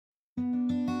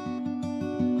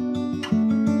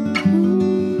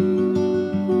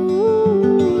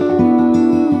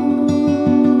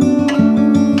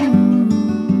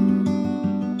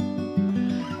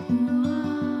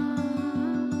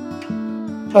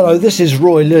Hello, this is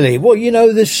Roy Lilly. Well, you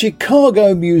know, the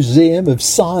Chicago Museum of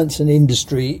Science and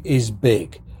Industry is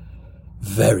big.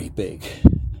 Very big.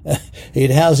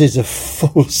 It houses a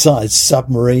full-size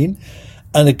submarine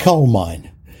and a coal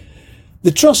mine.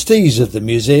 The trustees of the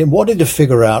museum wanted to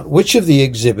figure out which of the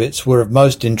exhibits were of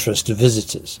most interest to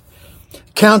visitors.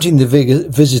 Counting the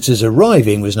visitors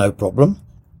arriving was no problem.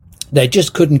 They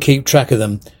just couldn't keep track of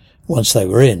them once they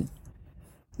were in.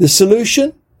 The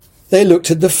solution? They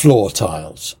looked at the floor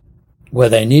tiles, where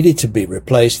they needed to be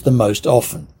replaced the most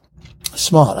often.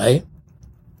 Smart, eh?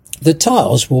 The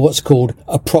tiles were what's called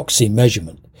a proxy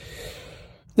measurement.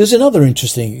 There's another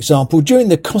interesting example. During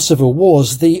the Kosovo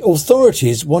Wars, the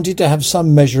authorities wanted to have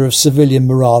some measure of civilian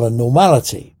morale and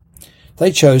normality.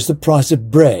 They chose the price of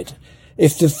bread.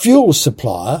 If the fuel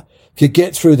supplier could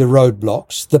get through the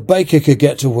roadblocks, the baker could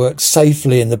get to work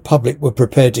safely, and the public were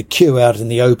prepared to queue out in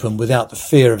the open without the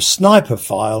fear of sniper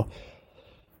fire,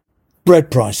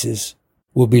 bread prices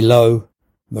will be low,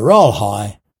 morale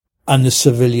high, and the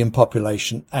civilian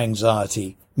population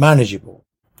anxiety manageable.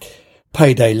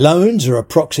 Payday loans are a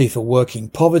proxy for working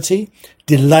poverty.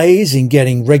 Delays in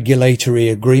getting regulatory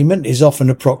agreement is often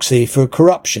a proxy for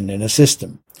corruption in a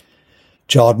system.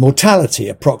 Child mortality,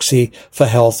 a proxy for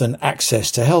health and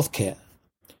access to healthcare.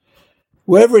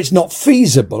 Wherever it's not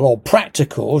feasible or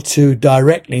practical to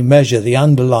directly measure the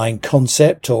underlying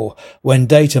concept, or when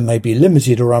data may be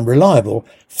limited or unreliable,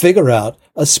 figure out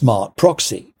a smart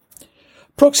proxy.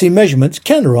 Proxy measurements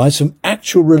can arise from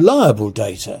actual reliable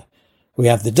data. We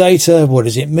have the data, what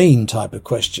does it mean type of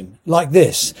question, like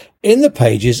this, in the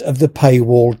pages of the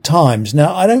Paywall Times.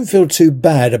 Now, I don't feel too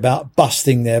bad about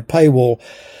busting their paywall,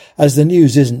 as the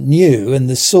news isn't new and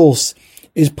the source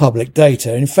is public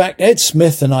data. In fact, Ed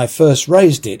Smith and I first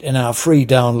raised it in our free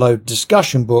download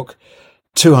discussion book,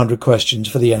 200 Questions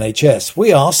for the NHS.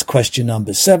 We asked question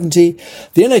number 70,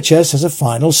 the NHS has a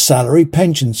final salary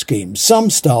pension scheme. Some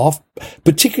staff,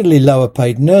 particularly lower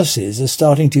paid nurses, are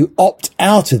starting to opt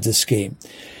out of the scheme.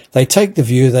 They take the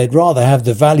view they'd rather have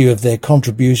the value of their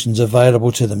contributions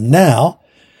available to them now.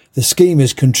 The scheme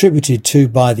is contributed to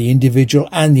by the individual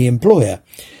and the employer.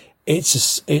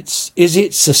 Is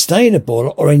it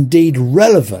sustainable or indeed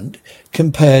relevant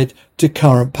compared to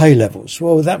current pay levels?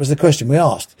 Well, that was the question we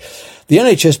asked. The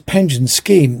NHS pension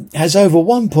scheme has over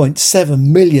 1.7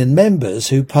 million members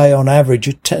who pay on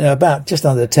average about just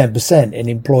under 10% in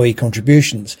employee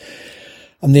contributions.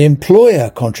 And the employer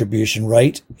contribution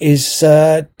rate is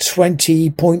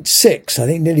 20.6, I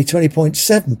think nearly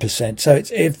 20.7%. So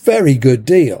it's a very good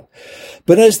deal.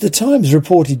 But as the Times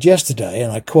reported yesterday,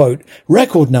 and I quote,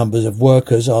 record numbers of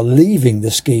workers are leaving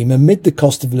the scheme amid the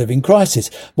cost of living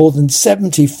crisis. More than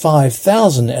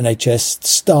 75,000 NHS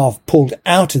staff pulled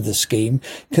out of the scheme,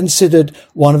 considered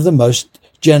one of the most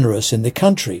generous in the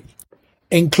country,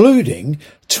 including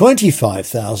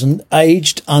 25,000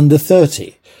 aged under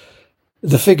 30.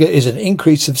 The figure is an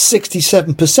increase of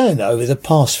 67% over the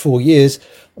past 4 years,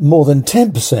 more than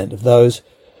 10% of those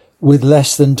with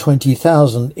less than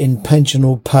 20,000 in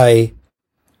pensionable pay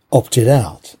opted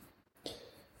out.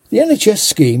 The NHS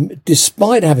scheme,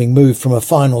 despite having moved from a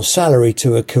final salary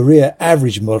to a career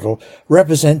average model,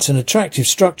 represents an attractive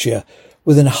structure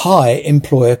with a high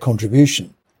employer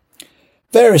contribution.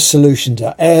 Various solutions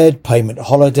are aired, payment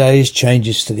holidays,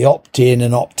 changes to the opt-in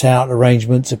and opt-out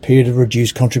arrangements appear to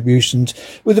reduce contributions.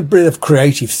 With a bit of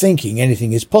creative thinking,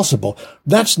 anything is possible.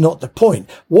 That's not the point.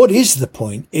 What is the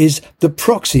point is the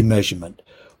proxy measurement.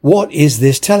 What is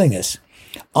this telling us?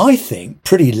 I think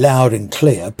pretty loud and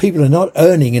clear, people are not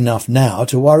earning enough now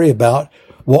to worry about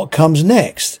what comes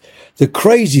next. The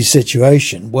crazy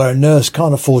situation where a nurse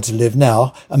can't afford to live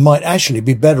now and might actually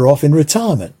be better off in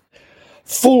retirement.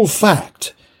 Full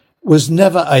Fact was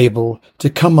never able to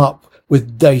come up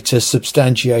with data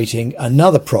substantiating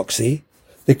another proxy,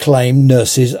 the claim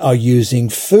nurses are using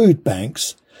food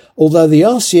banks, although the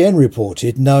RCN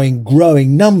reported knowing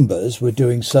growing numbers were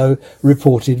doing so,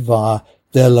 reported via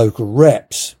their local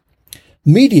reps.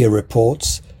 Media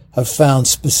reports have found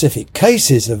specific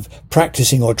cases of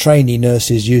practicing or trainee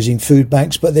nurses using food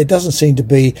banks, but there doesn't seem to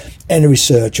be any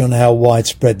research on how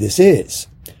widespread this is.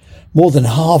 More than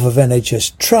half of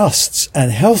NHS trusts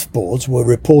and health boards were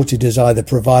reported as either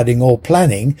providing or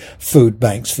planning food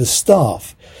banks for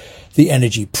staff. The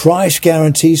energy price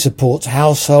guarantee supports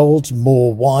households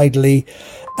more widely,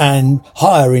 and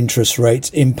higher interest rates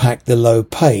impact the low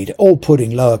paid, all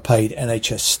putting lower paid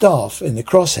NHS staff in the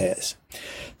crosshairs.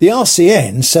 The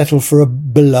RCN settled for a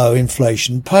below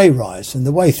inflation pay rise, and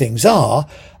the way things are,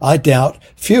 I doubt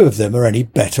few of them are any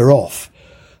better off.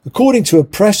 According to a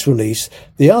press release,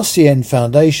 the RCN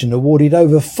Foundation awarded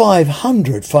over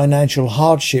 500 financial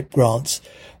hardship grants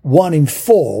 1 in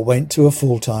 4 went to a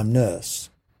full-time nurse.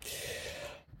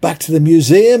 Back to the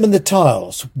museum and the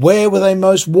tiles. Where were they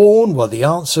most worn? Well, the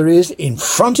answer is in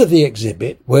front of the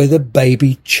exhibit where the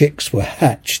baby chicks were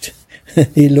hatched.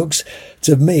 It looks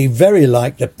to me very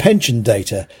like the pension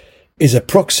data is a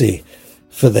proxy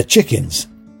for the chickens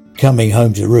coming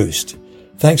home to roost.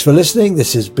 Thanks for listening.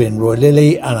 This has been Roy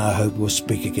Lilly, and I hope we'll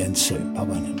speak again soon.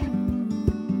 Bye-bye now.